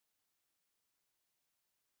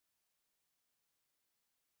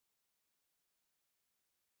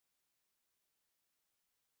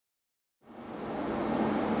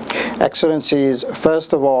Excellencies,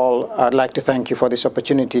 first of all, I'd like to thank you for this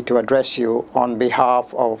opportunity to address you on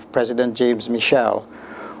behalf of President James Michel,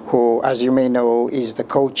 who, as you may know, is the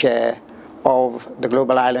co-chair of the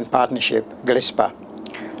Global Island Partnership, GLISPA.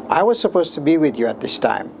 I was supposed to be with you at this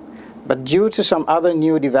time, but due to some other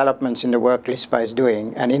new developments in the work GLISPA is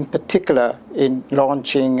doing, and in particular in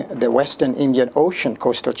launching the Western Indian Ocean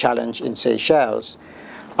Coastal Challenge in Seychelles,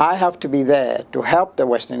 I have to be there to help the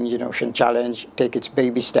Western Indian Ocean Challenge take its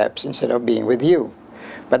baby steps instead of being with you.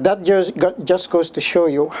 But that just goes to show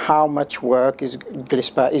you how much work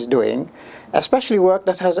GLISPA is doing, especially work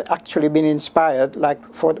that has actually been inspired by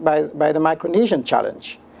the Micronesian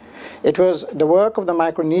Challenge. It was the work of the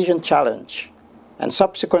Micronesian Challenge and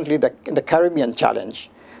subsequently the Caribbean Challenge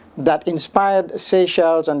that inspired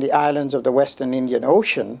Seychelles and the islands of the Western Indian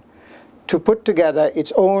Ocean to put together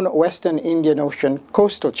its own Western Indian Ocean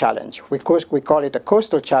Coastal Challenge. We call it a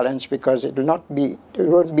coastal challenge because it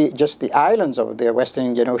won't be just the islands of the Western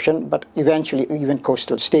Indian Ocean, but eventually even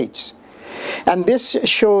coastal states. And this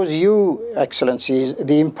shows you, Excellencies,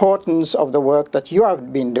 the importance of the work that you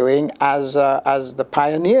have been doing as the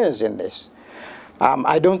pioneers in this.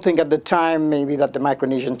 I don't think at the time maybe that the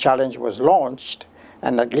Micronesian Challenge was launched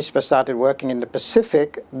and that GLISPA started working in the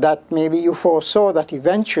Pacific, that maybe you foresaw that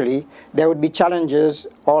eventually there would be challenges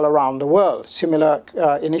all around the world, similar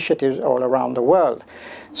initiatives all around the world.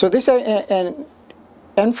 So this underlines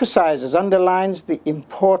the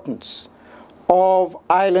importance of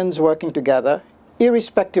islands working together,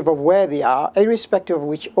 irrespective of where they are, irrespective of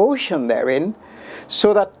which ocean they're in,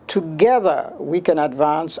 so that together we can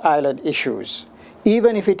advance island issues,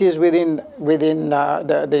 even if it is within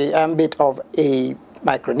the ambit of a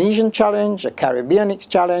Micronesian challenge, a Caribbean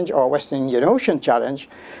challenge, or Western Indian Ocean challenge.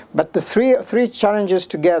 But the three challenges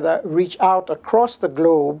together reach out across the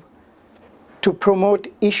globe to promote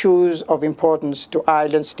issues of importance to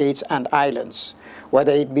island states and islands,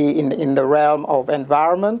 whether it be in the realm of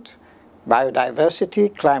environment,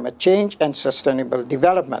 biodiversity, climate change, and sustainable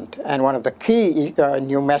development. And one of the key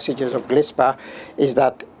new messages of GLISPA is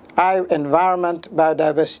that environment,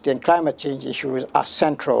 biodiversity, and climate change issues are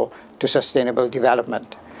central to sustainable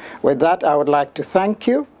development. With that, I would like to thank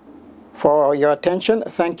you for your attention.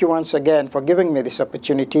 Thank you once again for giving me this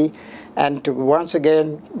opportunity, and to once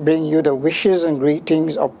again bring you the wishes and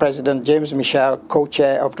greetings of President James Michel,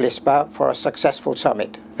 co-chair of GLISPA, for a successful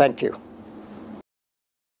summit. Thank you.